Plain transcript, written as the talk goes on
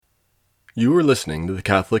You are listening to the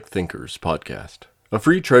Catholic Thinkers Podcast, a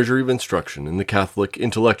free treasury of instruction in the Catholic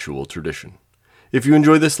intellectual tradition. If you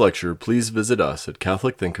enjoy this lecture, please visit us at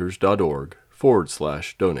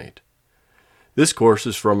catholicthinkers.org/donate. This course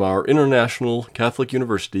is from our International Catholic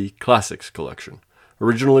University Classics Collection,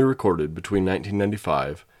 originally recorded between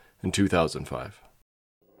 1995 and 2005.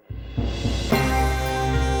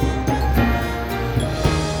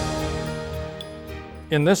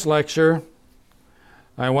 In this lecture,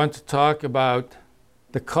 I want to talk about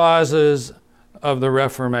the causes of the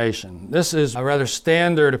Reformation. This is a rather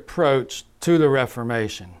standard approach to the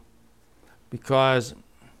Reformation because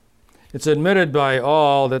it's admitted by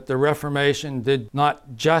all that the Reformation did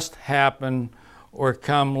not just happen or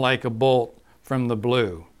come like a bolt from the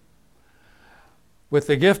blue. With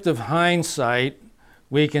the gift of hindsight,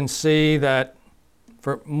 we can see that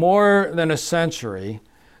for more than a century,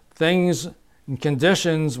 things and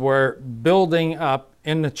conditions were building up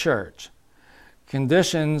in the church.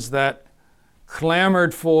 Conditions that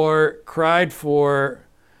clamored for, cried for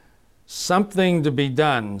something to be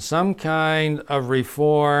done, some kind of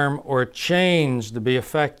reform or change to be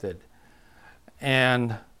effected.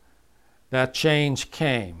 And that change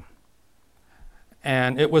came.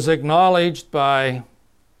 And it was acknowledged by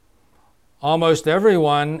almost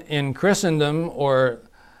everyone in Christendom or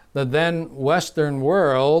the then Western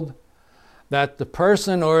world that the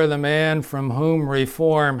person or the man from whom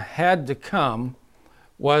reform had to come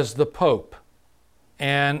was the Pope.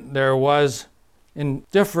 And there was, in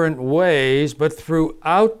different ways, but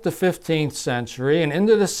throughout the 15th century and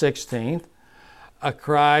into the 16th, a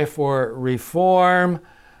cry for reform,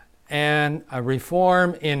 and a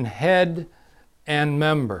reform in head and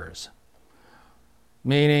members,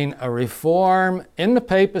 meaning a reform in the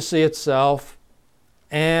papacy itself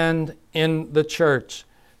and in the church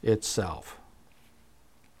itself.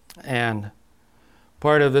 And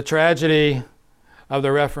part of the tragedy of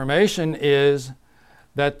the Reformation is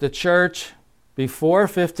that the church before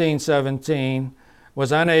 1517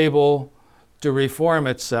 was unable to reform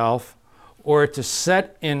itself or to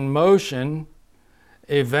set in motion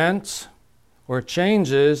events or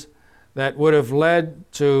changes that would have led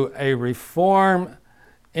to a reform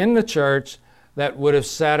in the church that would have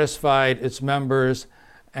satisfied its members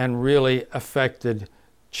and really affected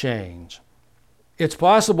change. It's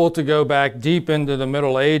possible to go back deep into the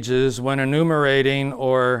Middle Ages when enumerating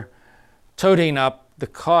or toting up the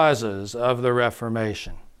causes of the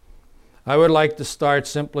Reformation. I would like to start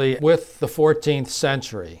simply with the 14th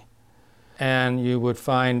century, and you would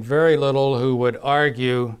find very little who would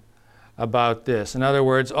argue about this. In other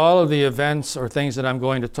words, all of the events or things that I'm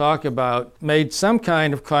going to talk about made some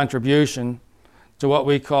kind of contribution to what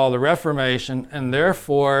we call the Reformation and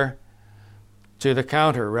therefore to the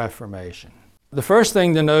Counter-Reformation. The first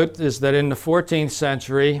thing to note is that in the 14th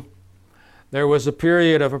century, there was a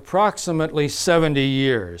period of approximately 70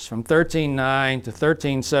 years, from 1309 to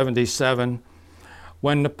 1377,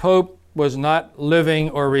 when the Pope was not living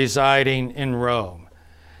or residing in Rome.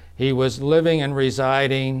 He was living and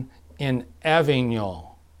residing in Avignon.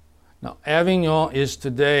 Now, Avignon is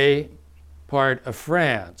today part of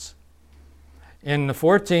France. In the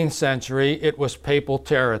 14th century, it was papal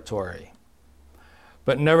territory.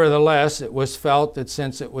 But nevertheless, it was felt that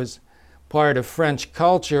since it was part of French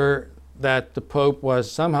culture, that the Pope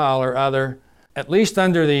was somehow or other, at least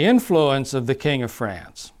under the influence of the King of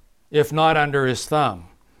France, if not under his thumb.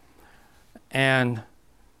 And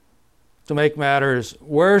to make matters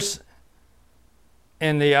worse,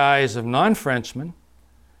 in the eyes of non-Frenchmen,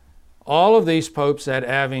 all of these popes at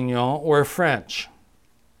Avignon were French.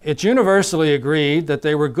 It's universally agreed that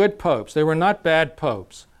they were good popes. They were not bad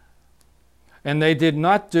popes. And they did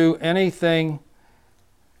not do anything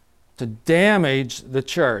to damage the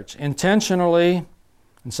church, intentionally,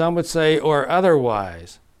 and some would say, or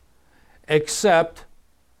otherwise, except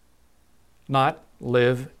not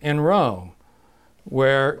live in Rome,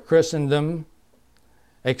 where Christendom,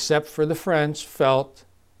 except for the French, felt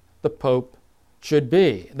the Pope should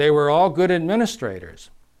be. They were all good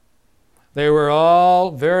administrators. They were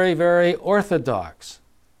all very, very orthodox.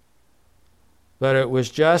 But it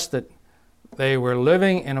was just that they were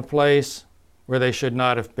living in a place where they should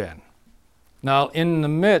not have been. Now, in the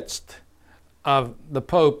midst of the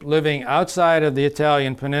Pope living outside of the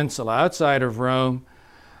Italian peninsula, outside of Rome,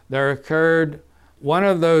 there occurred one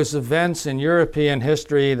of those events in European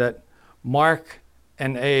history that mark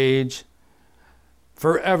an age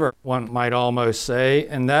forever, one might almost say,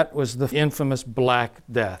 and that was the infamous Black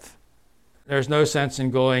Death. There's no sense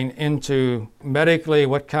in going into medically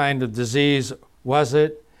what kind of disease was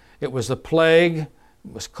it. It was a plague.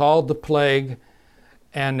 It was called the plague.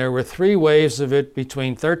 and there were 3 waves of it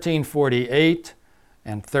between 1348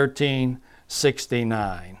 and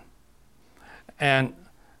 1369. And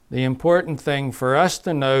the important thing for us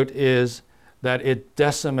to note is that it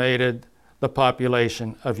decimated the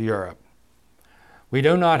population of Europe. We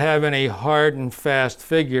do not have any hard and fast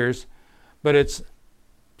figures, but it's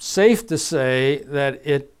safe to say that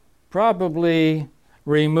it probably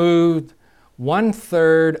removed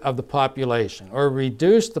 1/3 of the population, or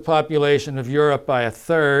reduced the population of Europe by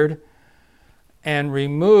 1/3, and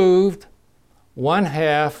removed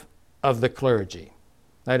 1/2 of the clergy.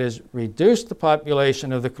 That is, reduced the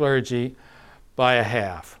population of the clergy by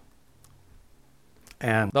 1/2.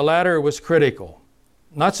 And the latter was critical,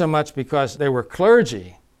 not so much because they were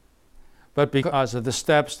clergy, but because of the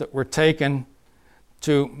steps that were taken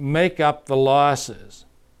to make up the losses.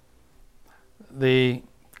 The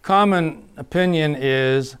common opinion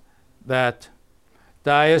is that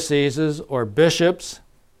dioceses or bishops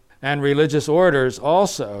and religious orders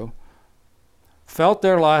also felt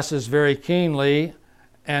their losses very keenly,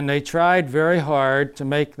 and they tried very hard to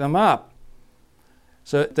make them up.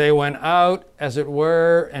 So they went out, as it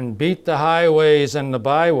were, and beat the highways and the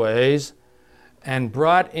byways and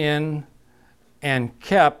brought in and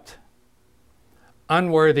kept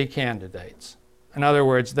unworthy candidates. In other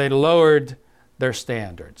words, they lowered their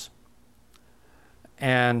standards.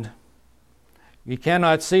 And you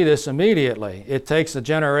cannot see this immediately. It takes a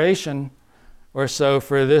generation or so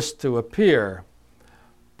for this to appear,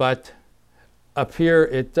 but appear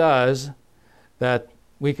it does, that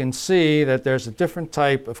we can see that there's a different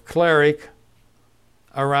type of cleric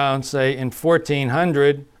around, say, in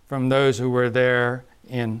 1400 from those who were there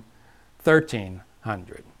in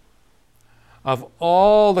 1300. Of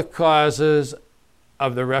all the causes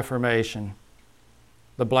of the Reformation,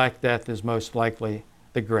 the Black Death is most likely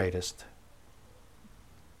the greatest.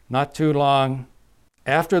 Not too long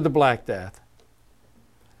after the Black Death,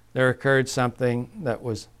 there occurred something that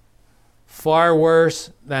was far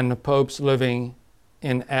worse than the popes living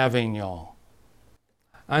in Avignon.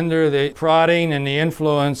 Under the prodding and the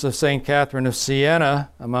influence of St. Catherine of Siena,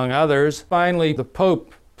 among others, finally the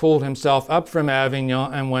Pope pulled himself up from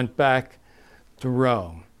Avignon and went back to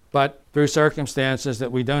Rome. But through circumstances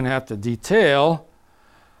that we don't have to detail,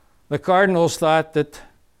 the cardinals thought that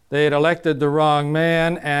they had elected the wrong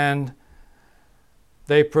man, and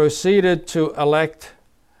they proceeded to elect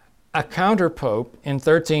a counter-pope in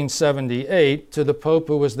 1378 to the pope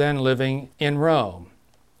who was then living in Rome.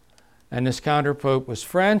 And this counter-pope was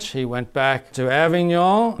French. He went back to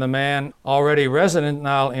Avignon. The man, already resident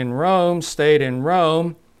now in Rome, stayed in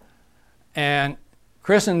Rome, and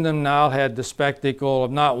Christendom now had the spectacle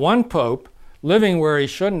of not one pope living where he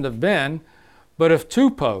shouldn't have been, but of 2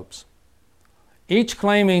 popes, each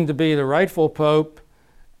claiming to be the rightful pope,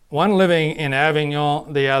 one living in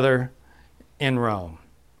Avignon, the other in Rome.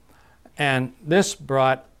 And this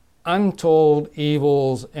brought untold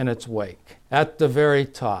evils in its wake at the very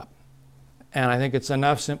top. And I think it's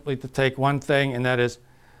enough simply to take one thing, and that is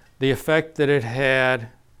the effect that it had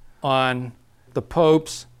on the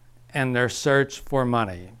popes and their search for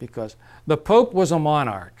money. Because the pope was a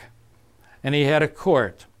monarch, and he had a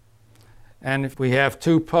court. And if we have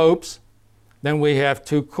 2 popes, then we have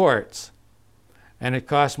 2 courts. And it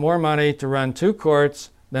costs more money to run 2 courts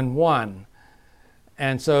than 1.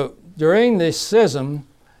 And so during this schism,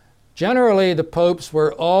 generally the popes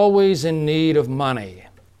were always in need of money.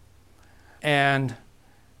 And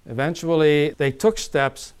eventually they took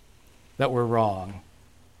steps that were wrong.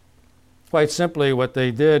 Quite simply, what they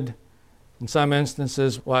did in some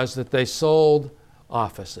instances was that they sold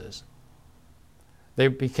offices. They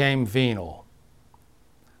became venal,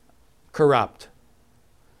 corrupt.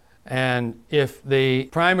 And if the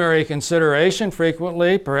primary consideration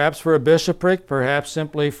frequently, perhaps for a bishopric, perhaps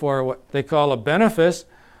simply for what they call a benefice,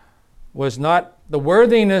 was not the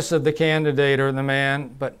worthiness of the candidate or the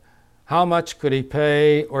man, but how much could he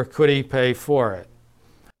pay, or could he pay for it?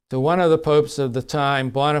 To one of the popes of the time,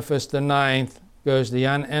 Boniface IX, goes the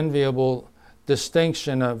unenviable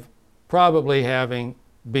distinction of probably having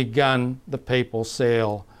begun the papal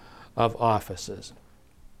sale of offices.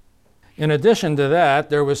 In addition to that,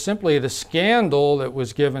 there was simply the scandal that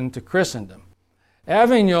was given to Christendom.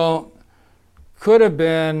 Avignon could have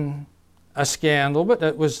been a scandal, but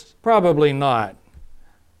it was probably not.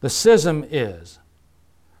 The schism is,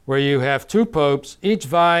 where you have 2 popes, each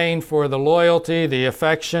vying for the loyalty, the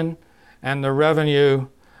affection, and the revenue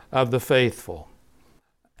of the faithful.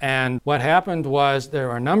 And what happened was there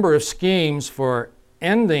were a number of schemes for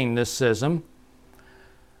ending this schism.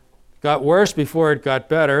 It got worse before it got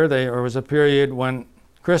better. There was a period when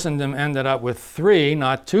Christendom ended up with 3,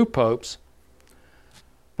 not 2 popes.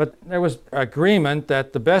 But there was agreement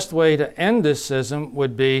that the best way to end this schism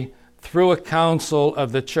would be through a council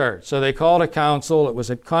of the church. So they called a council. It was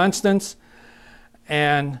at Constance.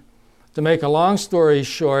 And to make a long story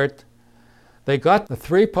short, they got the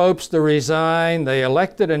three popes to resign. They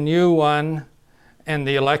elected a new one, and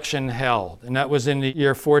the election held. And that was in the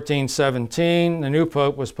year 1417. The new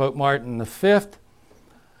pope was Pope Martin V.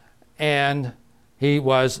 And he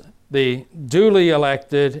was the duly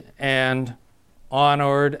elected and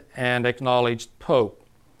honored and acknowledged pope.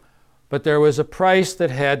 But there was a price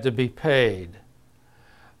that had to be paid.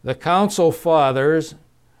 The council fathers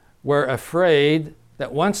were afraid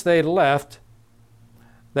that once they left,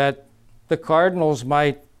 that the cardinals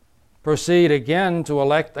might proceed again to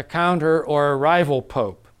elect a counter or a rival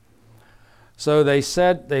pope. So they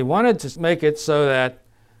said they wanted to make it so that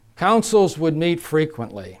councils would meet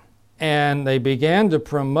frequently. And they began to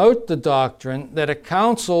promote the doctrine that a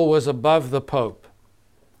council was above the pope.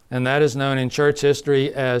 And that is known in church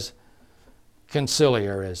history as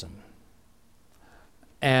conciliarism.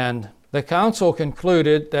 And the council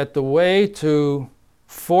concluded that the way to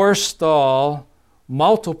forestall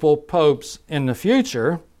multiple popes in the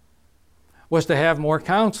future was to have more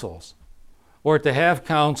councils, or to have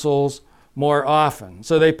councils more often.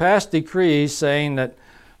 So they passed decrees saying that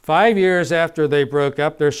 5 years after they broke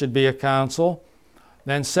up, there should be a council.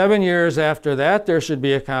 Then 7 years after that, there should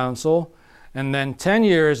be a council. And then 10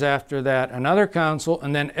 years after that, another council.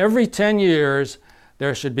 And then every 10 years,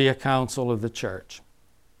 there should be a council of the church.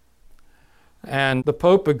 And the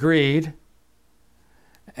Pope agreed,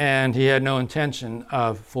 and he had no intention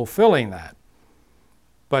of fulfilling that.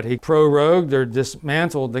 But he prorogued or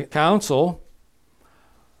dismantled the council.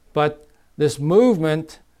 But this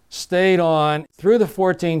movement stayed on through the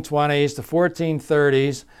 1420s, the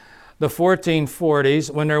 1430s, the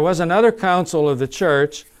 1440s, when there was another council of the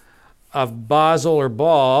church of Basel or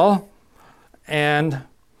Ball, and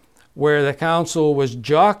where the council was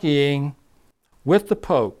jockeying with the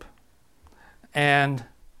Pope and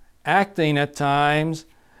acting at times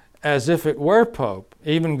as if it were Pope,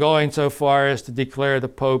 even going so far as to declare the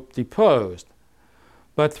Pope deposed.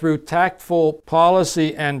 But through tactful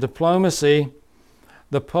policy and diplomacy,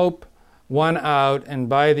 the Pope won out, and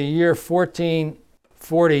by the year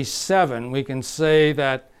 1447, we can say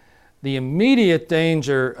that the immediate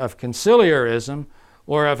danger of conciliarism,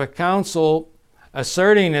 or of a council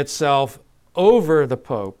asserting itself over the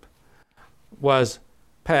Pope, was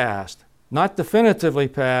past. Not definitively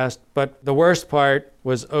past, but the worst part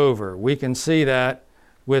was over. We can see that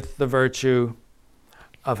with the virtue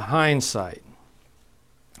of hindsight.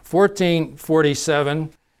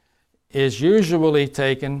 1447 is usually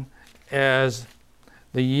taken as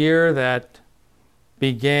the year that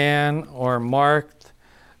began or marked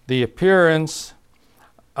the appearance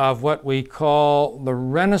of what we call the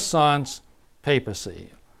Renaissance papacy,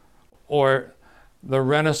 or the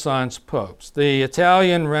Renaissance popes. The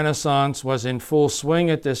Italian Renaissance was in full swing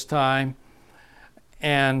at this time,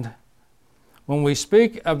 and when we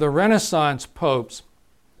speak of the Renaissance popes,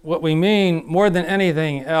 what we mean more than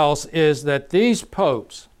anything else is that these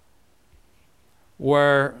popes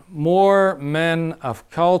were more men of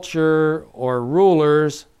culture or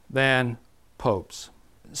rulers than popes.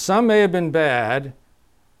 Some may have been bad,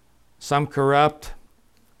 some corrupt.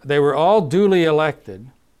 They were all duly elected,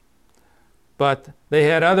 but they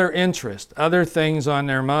had other interests, other things on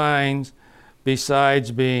their minds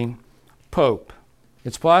besides being pope.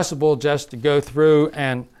 It's possible just to go through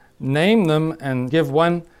and name them and give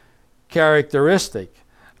one characteristic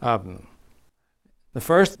of them. The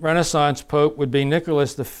first Renaissance pope would be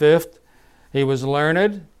Nicholas V. He was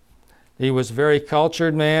learned, he was a very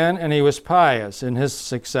cultured man, and he was pious. And his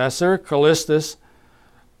successor, Callistus,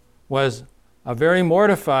 was a very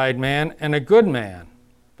mortified man and a good man.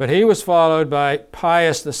 But he was followed by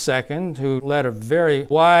Pius II, who led a very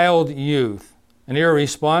wild youth, an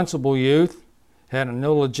irresponsible youth, had an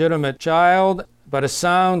illegitimate child, but a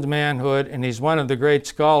sound manhood, and he's one of the great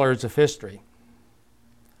scholars of history.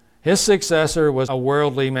 His successor was a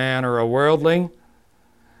worldly man or a worldling,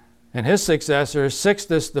 and his successor,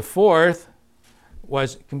 Sixtus IV,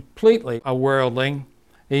 was completely a worldling.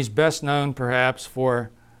 He's best known perhaps for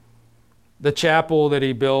the chapel that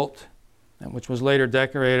he built, which was later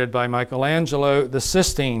decorated by Michelangelo, the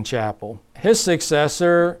Sistine Chapel. His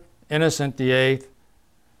successor, Innocent VIII,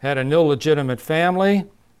 had an illegitimate family.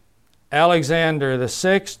 Alexander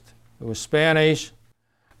VI, who was Spanish,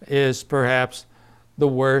 is perhaps the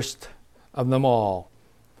worst of them all.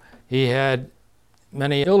 He had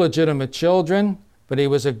many illegitimate children, but he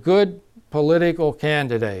was a good political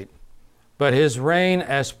candidate. But his reign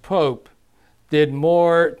as Pope did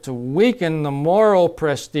more to weaken the moral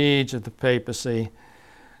prestige of the papacy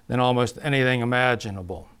than almost anything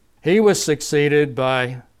imaginable. He was succeeded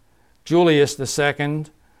by Julius II,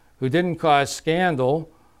 who didn't cause scandal,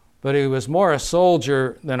 but he was more a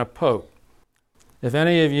soldier than a pope. If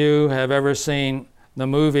any of you have ever seen the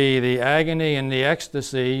movie The Agony and the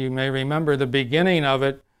Ecstasy, you may remember the beginning of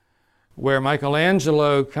it, where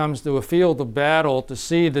Michelangelo comes to a field of battle to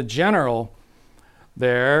see the general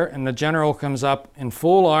there, and the general comes up in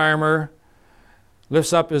full armor,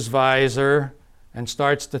 lifts up his visor, and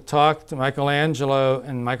starts to talk to Michelangelo,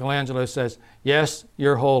 and Michelangelo says, "Yes,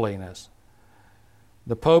 Your Holiness."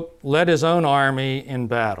 The Pope led his own army in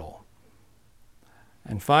battle.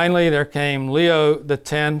 And finally there came Leo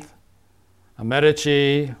X, a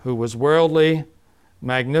Medici who was worldly,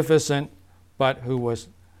 magnificent, but who was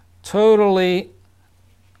totally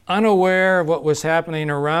unaware of what was happening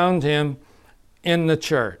around him in the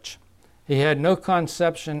church. He had no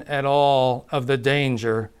conception at all of the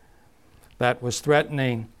danger that was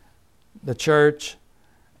threatening the church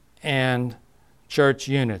and church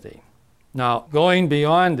unity. Now, going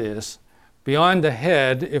beyond this, beyond the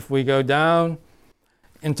head, if we go down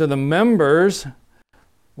into the members,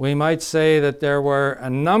 we might say that there were a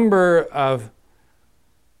number of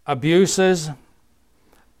abuses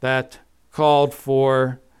that called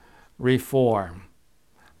for reform.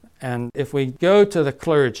 And if we go to the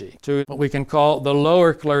clergy, to what we can call the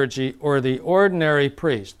lower clergy or the ordinary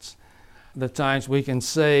priests, the times we can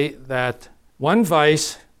say that one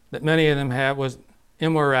vice that many of them had was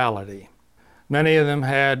immorality. Many of them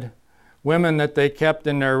had women that they kept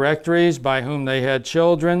in their rectories by whom they had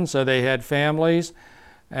children, so they had families,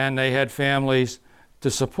 and they had families to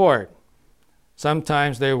support.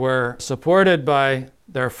 Sometimes they were supported by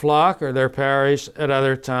their flock or their parish, at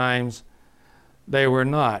other times they were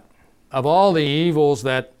not. Of all the evils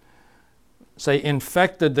that, say,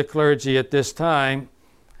 infected the clergy at this time,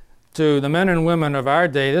 to the men and women of our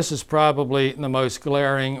day, this is probably the most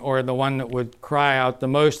glaring, or the one that would cry out the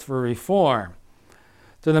most for reform.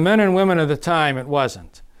 To the men and women of the time, it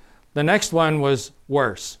wasn't. The next one was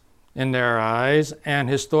worse in their eyes, and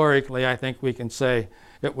historically I think we can say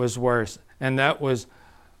it was worse, and that was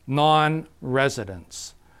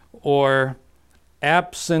non-residence or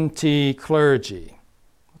absentee clergy.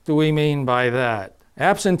 What do we mean by that?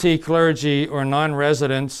 Absentee clergy or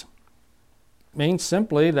non-residence means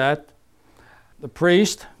simply that the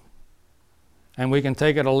priest, and we can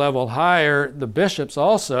take it a level higher, the bishops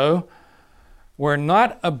also, were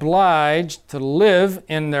not obliged to live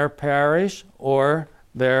in their parish or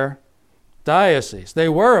their diocese. They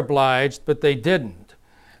were obliged, but they didn't.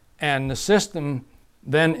 And the system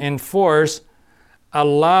then in force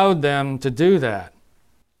allowed them to do that.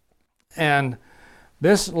 And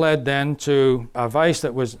this led then to a vice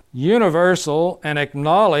that was universal and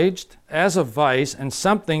acknowledged as a vice and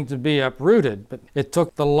something to be uprooted. But it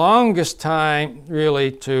took the longest time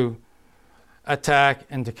really to attack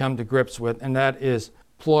and to come to grips with, and that is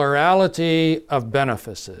plurality of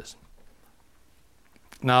benefices.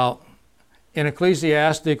 Now, in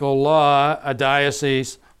ecclesiastical law, a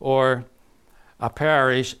diocese or a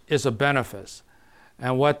parish is a benefice.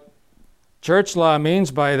 And what church law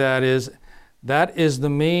means by that is the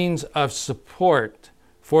means of support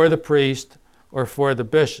for the priest or for the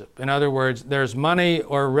bishop. In other words, there's money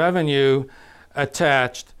or revenue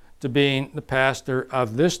attached to being the pastor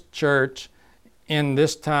of this church in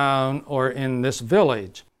this town or in this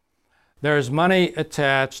village. There's money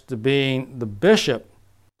attached to being the bishop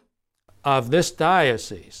of this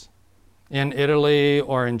diocese in Italy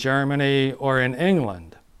or in Germany or in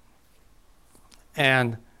England.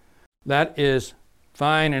 And that is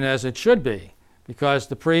fine and as it should be, because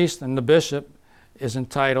the priest and the bishop is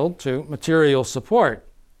entitled to material support.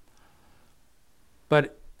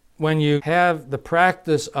 But when you have the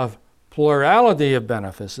practice of plurality of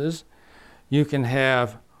benefices, you can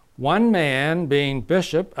have one man being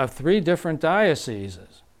bishop of 3 different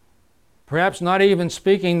dioceses, perhaps not even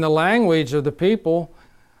speaking the language of the people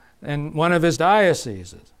in one of his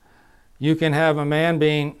dioceses. You can have a man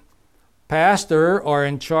being pastor or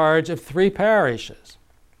in charge of 3 parishes.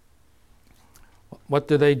 What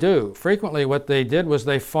do they do? Frequently what they did was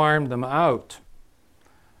they farmed them out.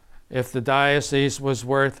 If the diocese was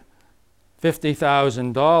worth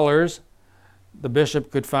 $50,000, the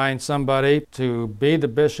bishop could find somebody to be the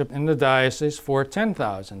bishop in the diocese for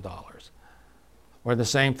 $10,000, or the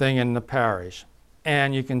same thing in the parish.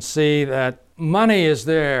 And you can see that money is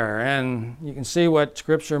there, and you can see what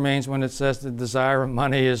Scripture means when it says the desire of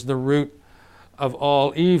money is the root of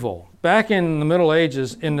all evil. Back in the Middle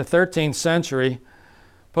Ages, in the 13th century,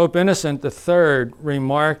 Pope Innocent III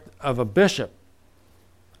remarked of a bishop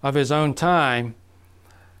of his own time,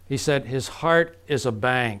 he said his heart is a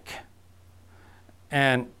bank.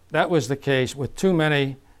 And that was the case with too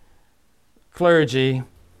many clergy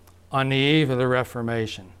on the eve of the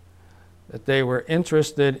Reformation, that they were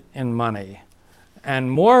interested in money,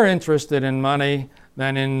 and more interested in money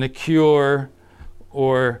than in the cure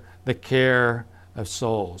or the care of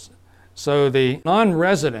souls. So the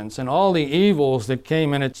non-residence and all the evils that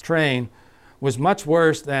came in its train was much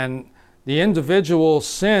worse than the individual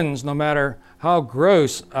sins, no matter how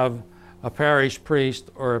gross, of a parish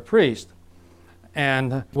priest or a priest.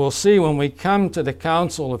 And we'll see when we come to the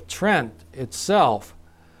Council of Trent itself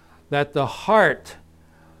that the heart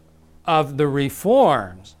of the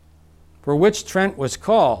reforms for which Trent was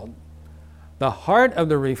called, the heart of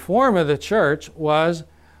the reform of the church was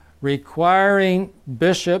requiring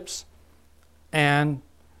bishops and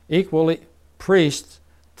equally priests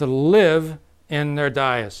to live in their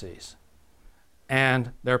diocese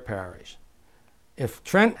and their parish. If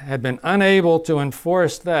Trent had been unable to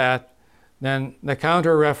enforce that, then the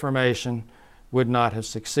Counter-Reformation would not have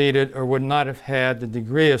succeeded or would not have had the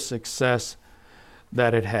degree of success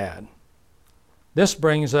that it had. This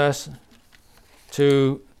brings us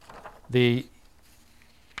to the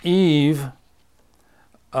eve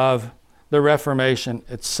of the Reformation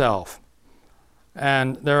itself.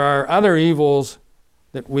 And there are other evils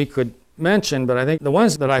that we could mention, but I think the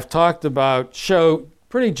ones that I've talked about show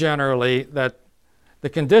pretty generally that the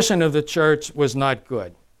condition of the church was not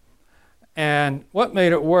good. And what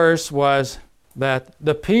made it worse was that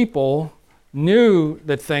the people knew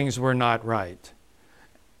that things were not right,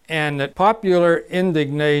 and that popular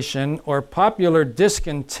indignation or popular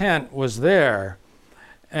discontent was there,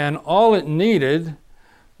 and all it needed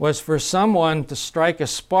was for someone to strike a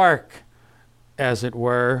spark, as it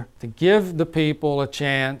were, to give the people a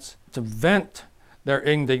chance to vent their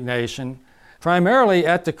indignation, primarily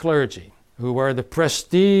at the clergy, who were the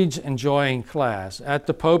prestige-enjoying class, at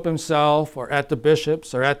the Pope himself, or at the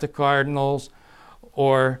bishops, or at the cardinals,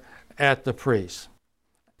 or at the priests.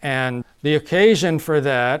 And the occasion for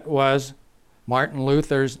that was Martin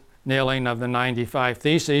Luther's nailing of the 95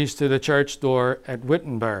 Theses to the church door at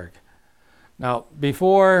Wittenberg. Now,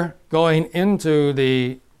 before going into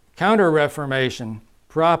the Counter-Reformation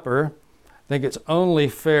proper, I think it's only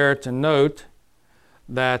fair to note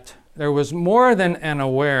that there was more than an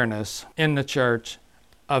awareness in the church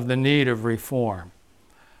of the need of reform.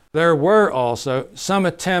 There were also some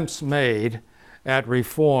attempts made at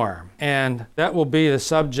reform, and that will be the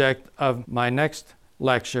subject of my next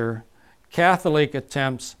lecture, Catholic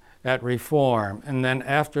attempts at reform. And then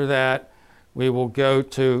after that, we will go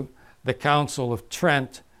to the Council of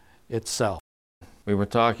Trent itself. We were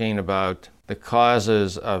talking about the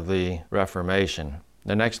causes of the Reformation.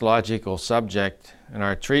 The next logical subject in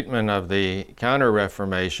our treatment of the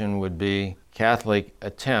Counter-Reformation would be Catholic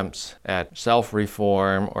attempts at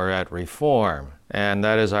self-reform or at reform. And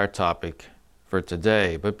that is our topic for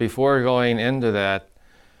today. But before going into that,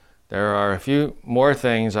 there are a few more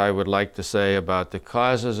things I would like to say about the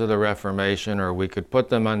causes of the Reformation, or we could put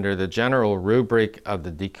them under the general rubric of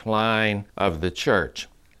the decline of the Church.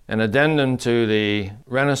 An addendum to the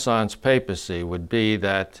Renaissance papacy would be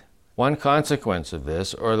that one consequence of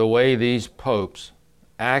this, or the way these popes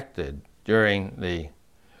acted during the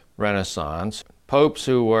Renaissance, popes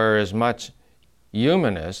who were as much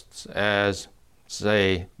humanists as,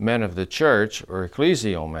 say, men of the church or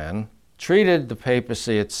ecclesial men, treated the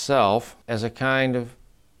papacy itself as a kind of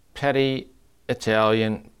petty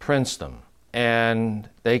Italian princedom. And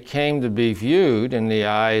they came to be viewed in the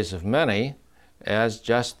eyes of many as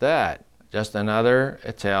just that, just another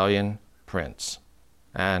Italian prince.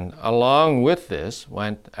 And along with this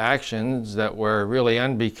went actions that were really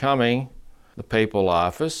unbecoming the papal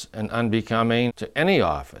office and unbecoming to any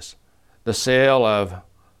office. The sale of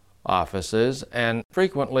offices, and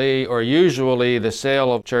frequently or usually the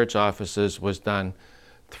sale of church offices was done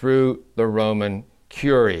through the Roman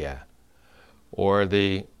Curia, or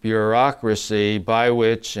the bureaucracy by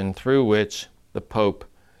which and through which the Pope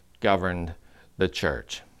governed the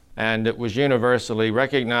church. And it was universally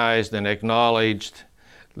recognized and acknowledged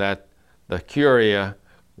that the Curia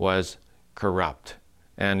was corrupt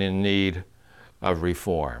and in need of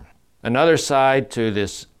reform. Another side to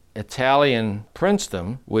this Italian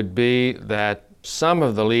princedom would be that some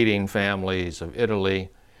of the leading families of Italy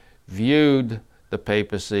viewed the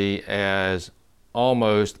papacy as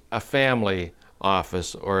almost a family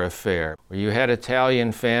office or affair, where you had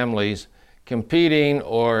Italian families competing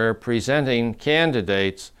or presenting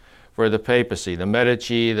candidates for the papacy. The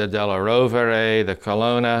Medici, the Della Rovere, the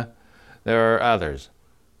Colonna, there are others.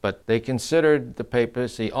 but they considered the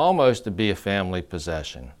papacy almost to be a family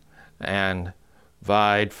possession and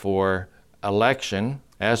vied for election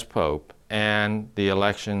as pope, and the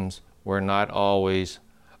elections were not always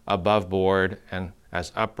above board and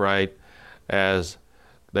as upright as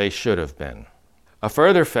they should have been. A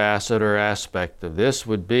further facet or aspect of this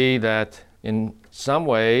would be that in some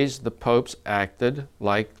ways the popes acted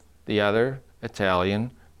like the other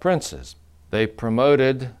Italian princes. They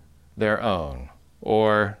promoted their own,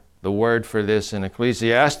 or the word for this in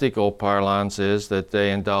ecclesiastical parlance is that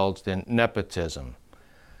they indulged in nepotism.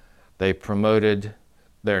 They promoted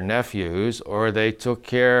their nephews, or they took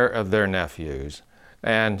care of their nephews.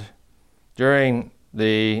 And during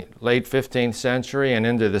the late 15th century and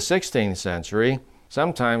into the 16th century,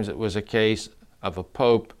 sometimes it was a case of a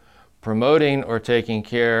pope promoting or taking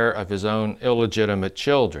care of his own illegitimate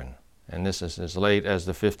children. And this is as late as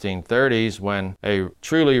the 1530s, when a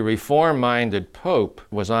truly reform-minded pope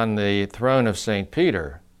was on the throne of St.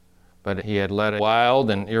 Peter, but he had led a wild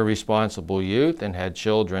and irresponsible youth and had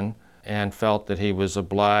children and felt that he was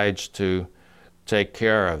obliged to take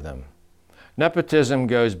care of them. Nepotism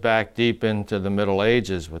goes back deep into the Middle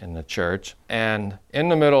Ages in the church, and in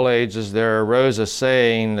the Middle Ages there arose a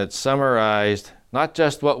saying that summarized not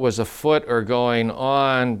just what was afoot or going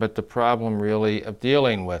on, but the problem really of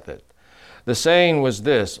dealing with it. The saying was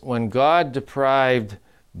this: when God deprived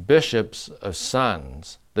bishops of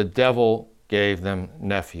sons, the devil gave them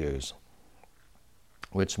nephews,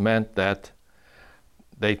 which meant that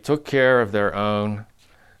they took care of their own,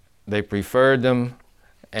 they preferred them,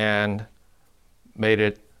 and made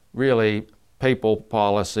it really papal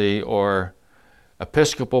policy or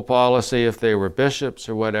episcopal policy, if they were bishops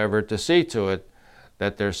or whatever, to see to it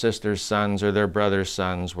that their sisters' sons or their brothers'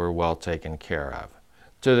 sons were well taken care of,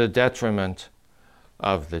 to the detriment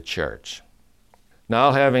of the church.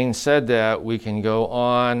 Now, having said that, we can go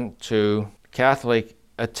on to Catholic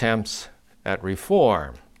attempts at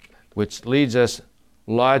reform, which leads us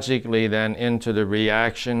logically then into the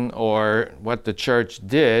reaction or what the church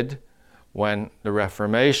did when the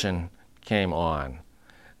Reformation came on.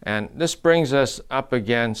 And this brings us up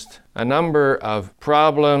against a number of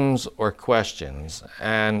problems or questions.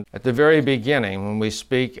 And at the very beginning, when we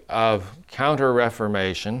speak of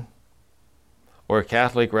Counter-Reformation or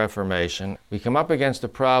Catholic Reformation, we come up against the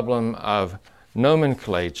problem of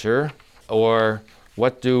nomenclature, or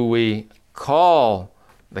what do we call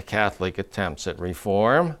the Catholic attempts at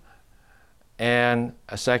reform? And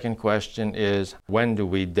a second question is, when do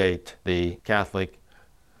we date the Catholic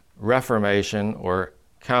Reformation or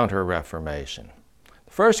Counter-Reformation?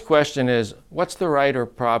 The first question is, what's the right or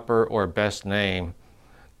proper or best name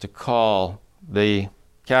to call the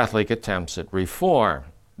Catholic attempts at reform?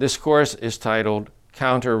 This course is titled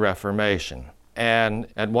Counter-Reformation. And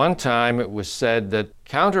at one time it was said that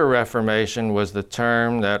Counter-Reformation was the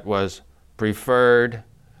term that was preferred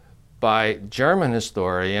by German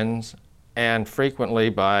historians and frequently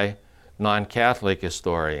by non-Catholic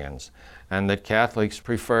historians, and that Catholics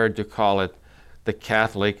preferred to call it the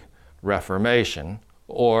Catholic Reformation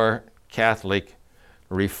or Catholic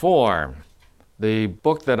Reform. The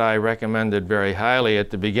book that I recommended very highly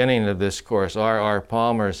at the beginning of this course, R.R.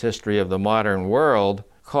 Palmer's History of the Modern World,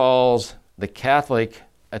 calls the Catholic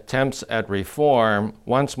attempts at reform,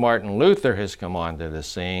 once Martin Luther has come onto the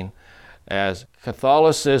scene, as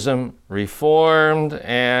Catholicism reformed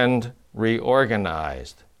and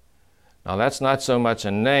reorganized. Now, that's not so much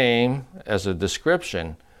a name as a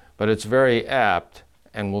description, but it's very apt,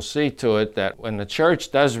 and we'll see to it that when the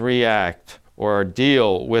church does react or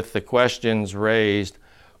deal with the questions raised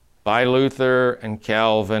by Luther and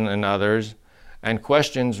Calvin and others, and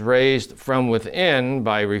questions raised from within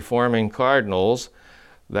by reforming cardinals,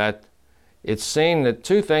 that it's seen that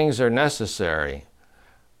two things are necessary.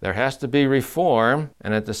 There has to be reform,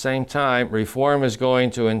 and at the same time, reform is going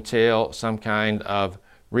to entail some kind of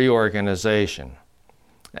reorganization.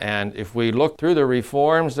 And if we look through the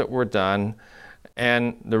reforms that were done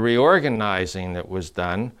and the reorganizing that was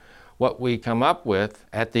done, what we come up with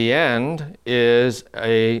at the end is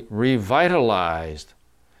a revitalized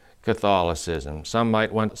Catholicism. Some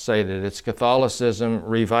might want to say that it's Catholicism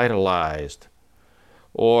revitalized.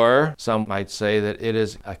 Or some might say that it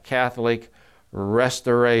is a Catholic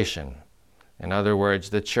restoration. In other words,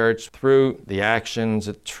 the church, through the actions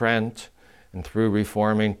at Trent and through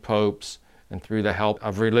reforming popes and through the help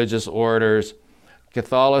of religious orders,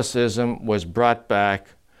 Catholicism was brought back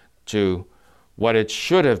to what it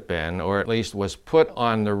should have been, or at least was put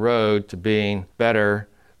on the road to being better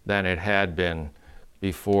than it had been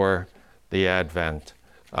before the advent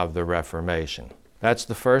of the Reformation. That's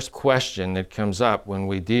the first question that comes up when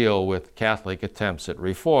we deal with Catholic attempts at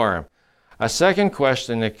reform. A second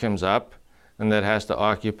question that comes up and that has to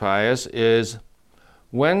occupy us is,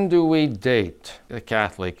 when do we date the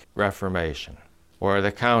Catholic Reformation or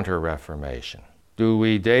the Counter-Reformation? Do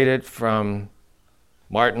we date it from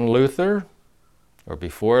Martin Luther, or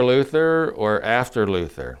before Luther, or after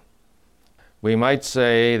Luther? We might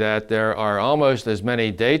say that there are almost as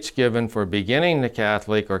many dates given for beginning the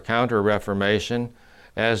Catholic or Counter-Reformation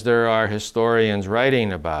as there are historians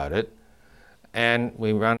writing about it. And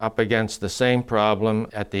we run up against the same problem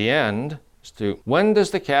at the end as to when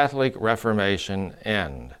does the Catholic Reformation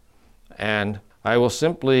end? And I will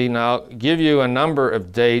simply now give you a number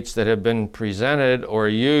of dates that have been presented or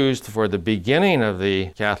used for the beginning of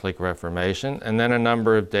the Catholic Reformation, and then a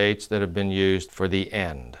number of dates that have been used for the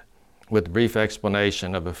end, with a brief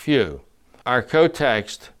explanation of a few. Our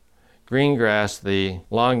co-text, Greengrass, the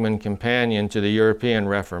Longman Companion to the European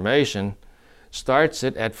Reformation, starts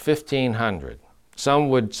it at 1500. Some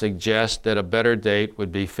would suggest that a better date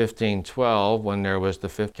would be 1512, when there was the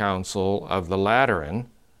Fifth Council of the Lateran.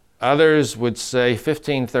 Others would say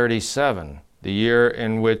 1537, the year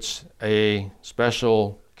in which a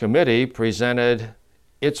special committee presented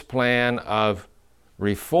its plan of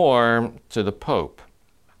reform to the Pope.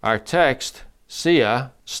 Our text,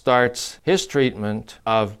 Sia, starts his treatment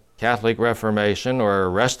of Catholic Reformation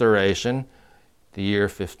or Restoration the year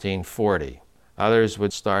 1540. Others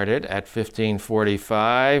would start it at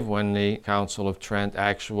 1545, when the Council of Trent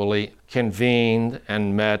actually convened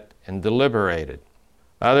and met and deliberated.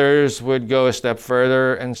 Others would go a step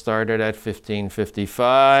further and start it at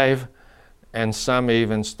 1555, and some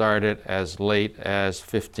even started as late as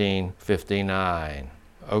 1559.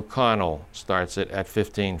 O'Connell starts it at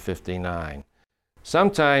 1559.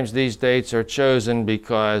 Sometimes these dates are chosen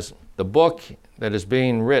because the book that is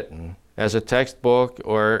being written as a textbook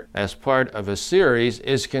or as part of a series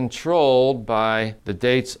is controlled by the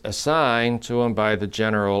dates assigned to him by the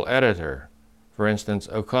general editor. For instance,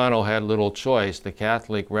 O'Connell had little choice. The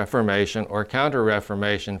Catholic Reformation or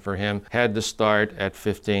Counter-Reformation for him had to start at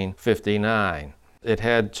 1559. It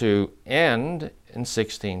had to end in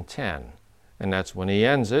 1610. And that's when he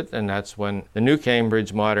ends it, and that's when the New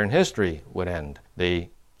Cambridge Modern History would end, the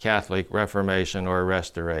Catholic Reformation or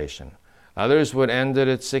Restoration. Others would end it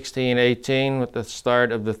at 1618 with the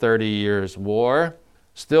start of the 30 Years' War.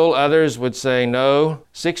 Still others would say no,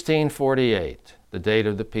 1648, the date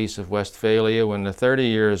of the Peace of Westphalia, when the 30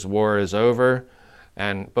 Years' War is over,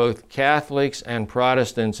 and both Catholics and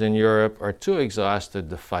Protestants in Europe are too exhausted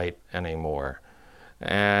to fight anymore.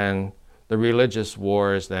 And the religious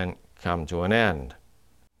wars then come to an end.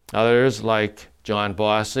 Others, like John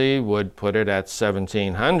Bossy, would put it at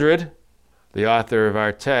 1700. The author of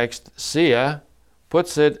our text, Sia,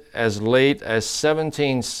 puts it as late as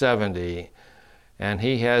 1770, and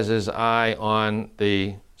he has his eye on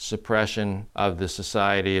the suppression of the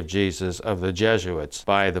Society of Jesus of the Jesuits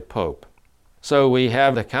by the Pope. So we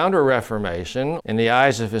have the Counter-Reformation, in the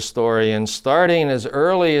eyes of historians, starting as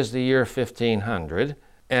early as the year 1500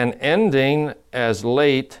 and ending as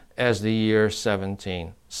late as the year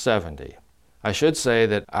 1770. I should say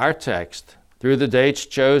that our text, through the dates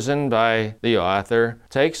chosen by the author,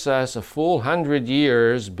 takes us a full 100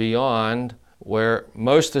 years beyond where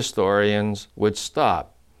most historians would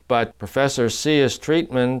stop. But Professor Sia's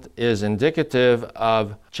treatment is indicative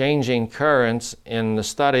of changing currents in the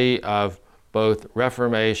study of both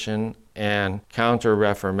Reformation and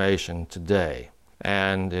Counter-Reformation today.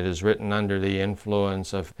 And it is written under the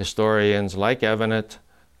influence of historians like Evenet,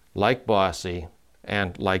 like Bossy,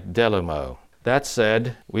 and like Delumeau. That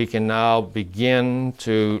said, we can now begin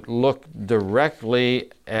to look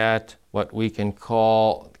directly at what we can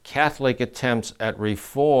call Catholic attempts at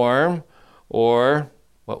reform, or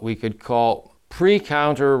what we could call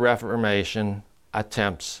pre-Counter-Reformation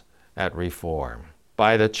attempts at reform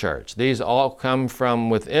by the Church. These all come from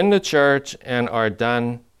within the Church and are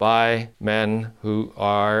done by men who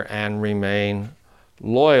are and remain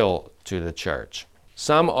loyal to the Church.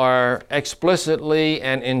 Some are explicitly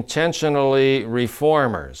and intentionally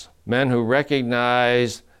reformers, men who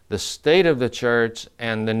recognize the state of the Church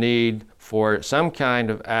and the need for some kind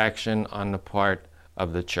of action on the part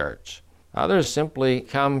of the Church. Others simply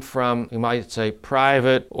come from, you might say,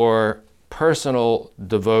 private or personal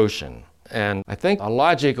devotion. And I think a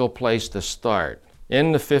logical place to start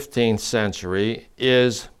in the 15th century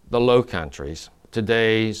is the Low Countries,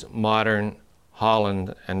 today's modern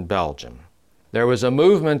Holland and Belgium. There was a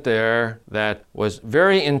movement there that was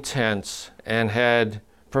very intense and had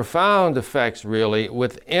profound effects, really,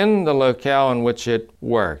 within the locale in which it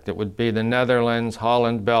worked. It would be the Netherlands,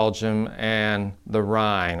 Holland, Belgium, and the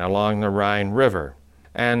Rhine, along the Rhine River.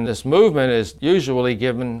 And this movement is usually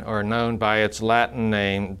given or known by its Latin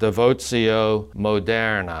name, Devotio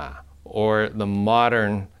Moderna, or the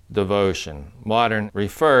modern devotion. Modern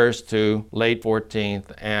refers to late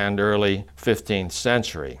 14th and early 15th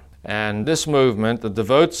century. And this movement, the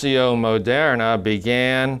Devotio Moderna,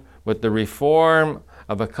 began with the reform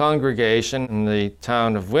of a congregation in the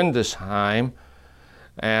town of Windesheim,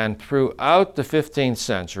 and throughout the 15th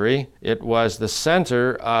century, it was the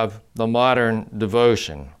center of the modern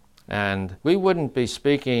devotion. And we wouldn't be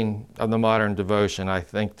speaking of the modern devotion, I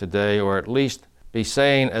think, today, or at least be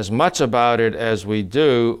saying as much about it as we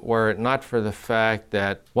do, were it not for the fact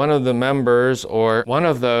that one of the members, or one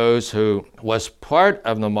of those who was part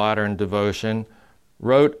of the modern devotion,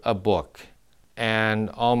 wrote a book. And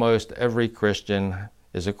almost every Christian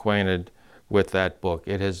is acquainted with that book.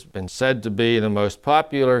 It has been said to be the most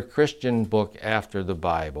popular Christian book after the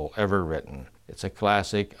Bible ever written. It's a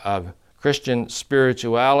classic of Christian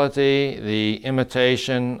spirituality, the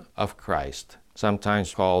imitation of Christ,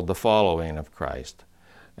 sometimes called the following of Christ.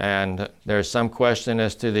 And there's some question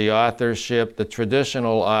as to the authorship. The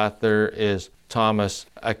traditional author is Thomas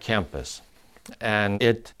à Kempis. And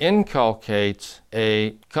it inculcates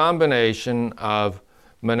a combination of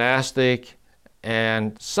monastic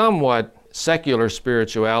and somewhat secular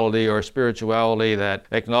spirituality, or spirituality that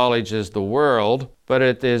acknowledges the world, but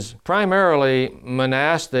it is primarily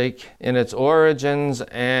monastic in its origins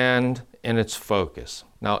and in its focus.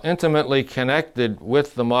 Now, intimately connected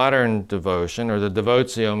with the modern devotion, or the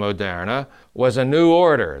Devotio Moderna, was a new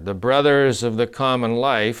order, the Brothers of the Common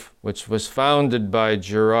Life, which was founded by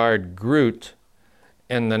Gerard Groot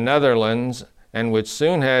in the Netherlands, and which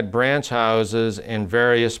soon had branch houses in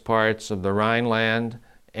various parts of the Rhineland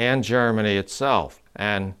and Germany itself.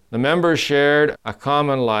 And the members shared a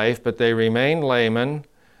common life, but they remained laymen,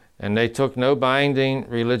 and they took no binding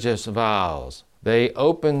religious vows. They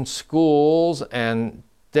opened schools and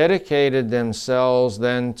dedicated themselves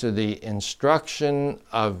then to the instruction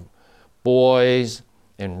of boys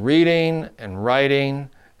in reading and writing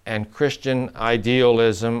and Christian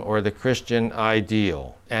idealism, or the Christian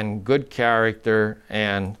ideal, and good character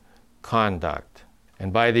and conduct.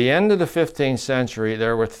 And by the end of the 15th century,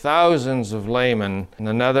 there were thousands of laymen in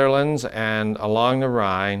the Netherlands and along the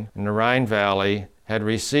Rhine, in the Rhine Valley, had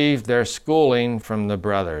received their schooling from the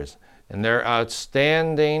brothers. And their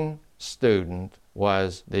outstanding student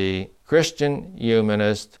was the Christian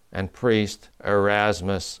humanist and priest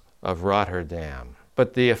Erasmus of Rotterdam.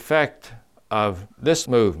 But the effect of this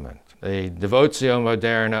movement, the Devotio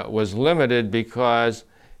Moderna, was limited because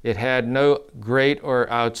it had no great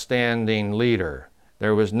or outstanding leader.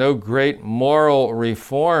 There was no great moral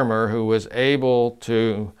reformer who was able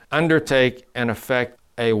to undertake and effect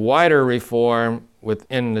a wider reform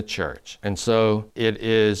within the church. And so it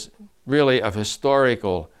is really of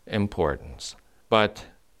historical importance, but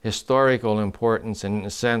historical importance in the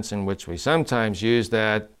sense in which we sometimes use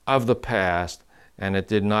that of the past, and it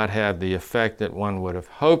did not have the effect that one would have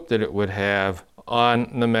hoped that it would have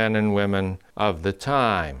on the men and women of the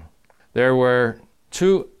time. There were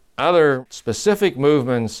two other specific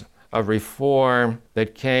movements of reform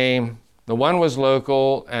that came. The one was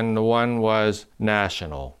local and the one was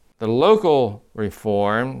national. The local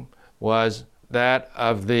reform was that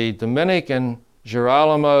of the Dominican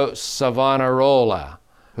Girolamo Savonarola,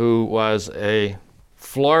 who was a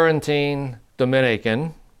Florentine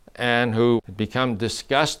Dominican and who had become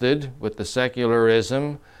disgusted with the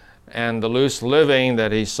secularism and the loose living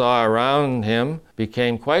that he saw around him,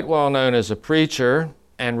 became quite well known as a preacher,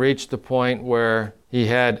 and reached the point where he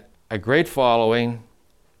had a great following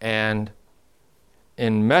and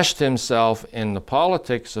enmeshed himself in the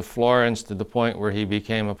politics of Florence to the point where he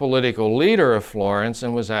became a political leader of Florence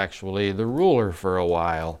and was actually the ruler for a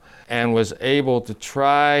while, and was able to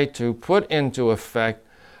try to put into effect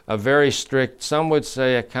a very strict, some would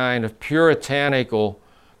say a kind of puritanical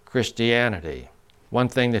Christianity. One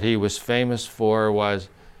thing that he was famous for was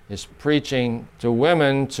his preaching to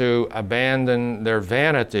women to abandon their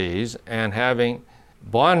vanities and having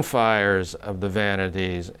bonfires of the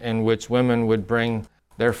vanities in which women would bring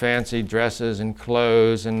their fancy dresses and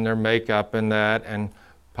clothes and their makeup and that and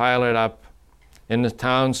pile it up in the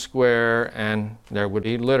town square, and there would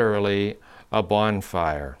be literally a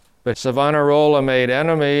bonfire. But Savonarola made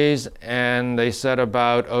enemies, and they set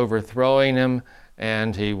about overthrowing him,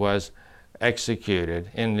 and he was executed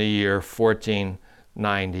in the year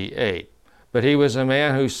 1498. But he was a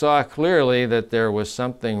man who saw clearly that there was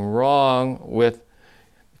something wrong with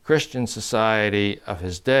Christian society of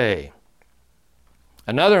his day.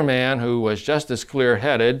 Another man who was just as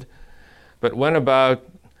clear-headed, but went about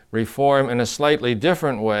reform in a slightly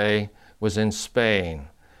different way, was in Spain.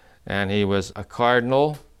 And he was a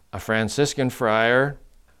cardinal, a Franciscan friar.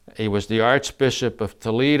 He was the Archbishop of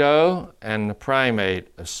Toledo and the primate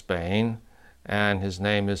of Spain, and his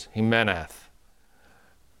name is Jimenez.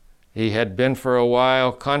 He had been for a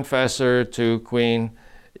while confessor to Queen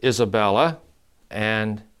Isabella,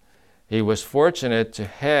 and he was fortunate to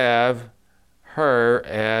have her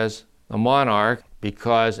as a monarch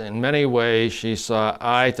because in many ways she saw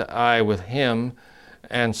eye to eye with him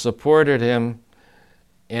and supported him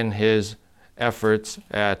in his efforts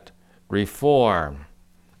at reform.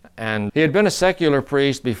 And he had been a secular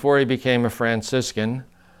priest before he became a Franciscan,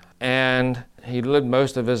 and he lived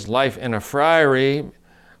most of his life in a friary,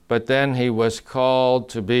 but then he was called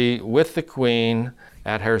to be with the Queen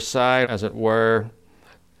at her side, as it were,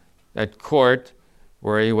 at court,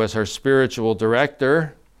 where he was her spiritual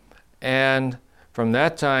director. And from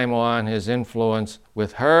that time on, his influence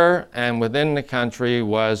with her and within the country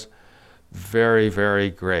was very, very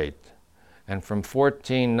great. And from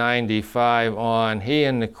 1495 on, he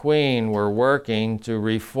and the Queen were working to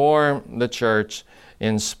reform the church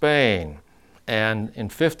in Spain. And in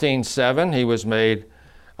 1507, he was made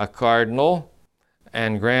a cardinal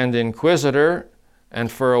and Grand Inquisitor. And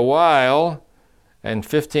for a while, in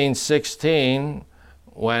 1516,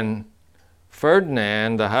 when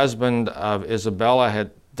Ferdinand, the husband of Isabella,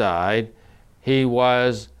 had died, he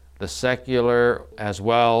was the secular as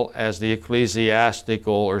well as the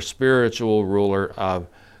ecclesiastical or spiritual ruler of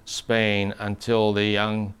Spain until the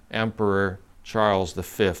young Emperor Charles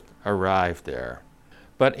V arrived there.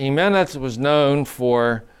 But Jimenez was known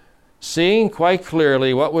for seeing quite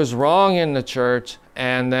clearly what was wrong in the church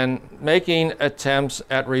and then making attempts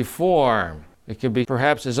at reform. It could be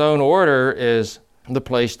perhaps his own order is the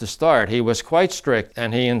place to start. He was quite strict,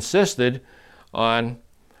 and he insisted on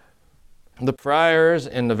the friars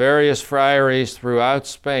in the various friaries throughout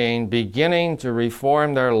Spain beginning to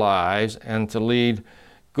reform their lives and to lead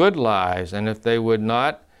good lives. And if they would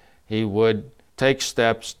not, he would take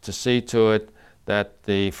steps to see to it that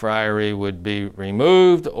the friary would be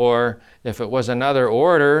removed, or if it was another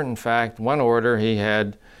order, in fact, one order he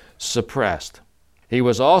had suppressed. He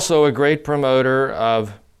was also a great promoter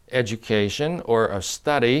of education or of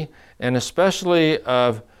study, and especially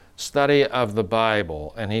of study of the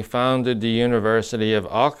Bible. And he founded the University of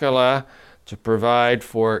Alcalá to provide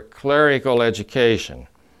for clerical education.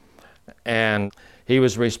 And he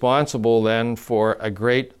was responsible then for a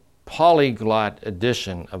great polyglot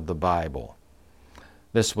edition of the Bible.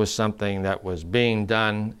 This was something that was being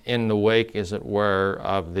done in the wake, as it were,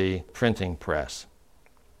 of the printing press.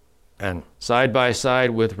 And side by side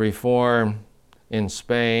with reform in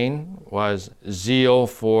Spain was zeal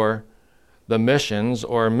for the missions,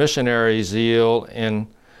 or missionary zeal in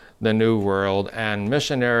the New World, and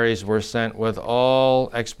missionaries were sent with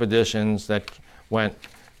all expeditions that went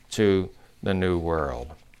to the New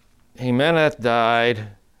World. Jimenez died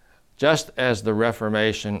just as the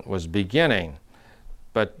Reformation was beginning,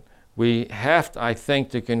 but we have, I think,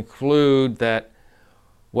 to conclude that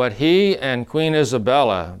what he and Queen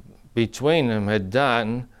Isabella between them had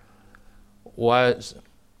done was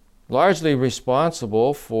largely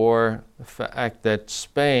responsible for the fact that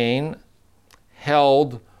Spain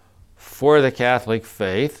held for the Catholic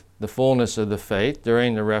faith, the fullness of the faith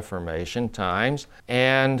during the Reformation times,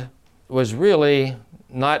 and was really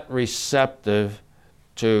not receptive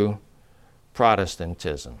to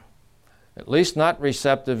Protestantism. At least not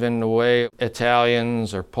receptive in the way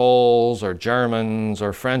Italians or Poles or Germans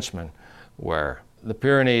or Frenchmen were. The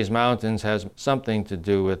Pyrenees Mountains has something to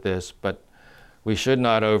do with this, but we should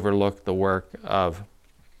not overlook the work of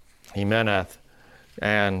Jimenez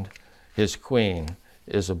and his queen,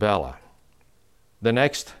 Isabella. The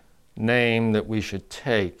next name that we should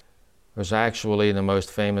take was actually the most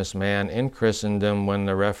famous man in Christendom when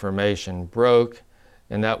the Reformation broke,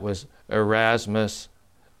 and that was Erasmus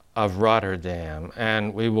of Rotterdam.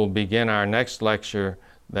 And we will begin our next lecture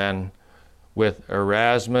then with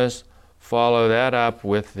Erasmus, follow that up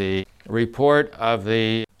with the report of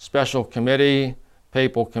the Special Committee,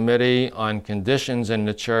 Papal Committee on Conditions in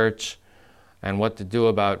the Church and what to do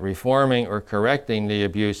about reforming or correcting the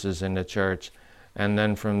abuses in the Church. And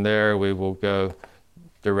then from there we will go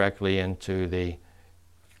directly into the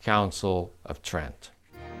Council of Trent.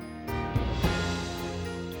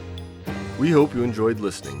 We hope you enjoyed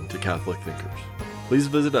listening to Catholic Thinkers. Please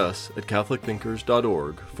visit us at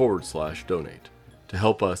catholicthinkers.org/donate to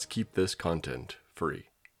help us keep this content free.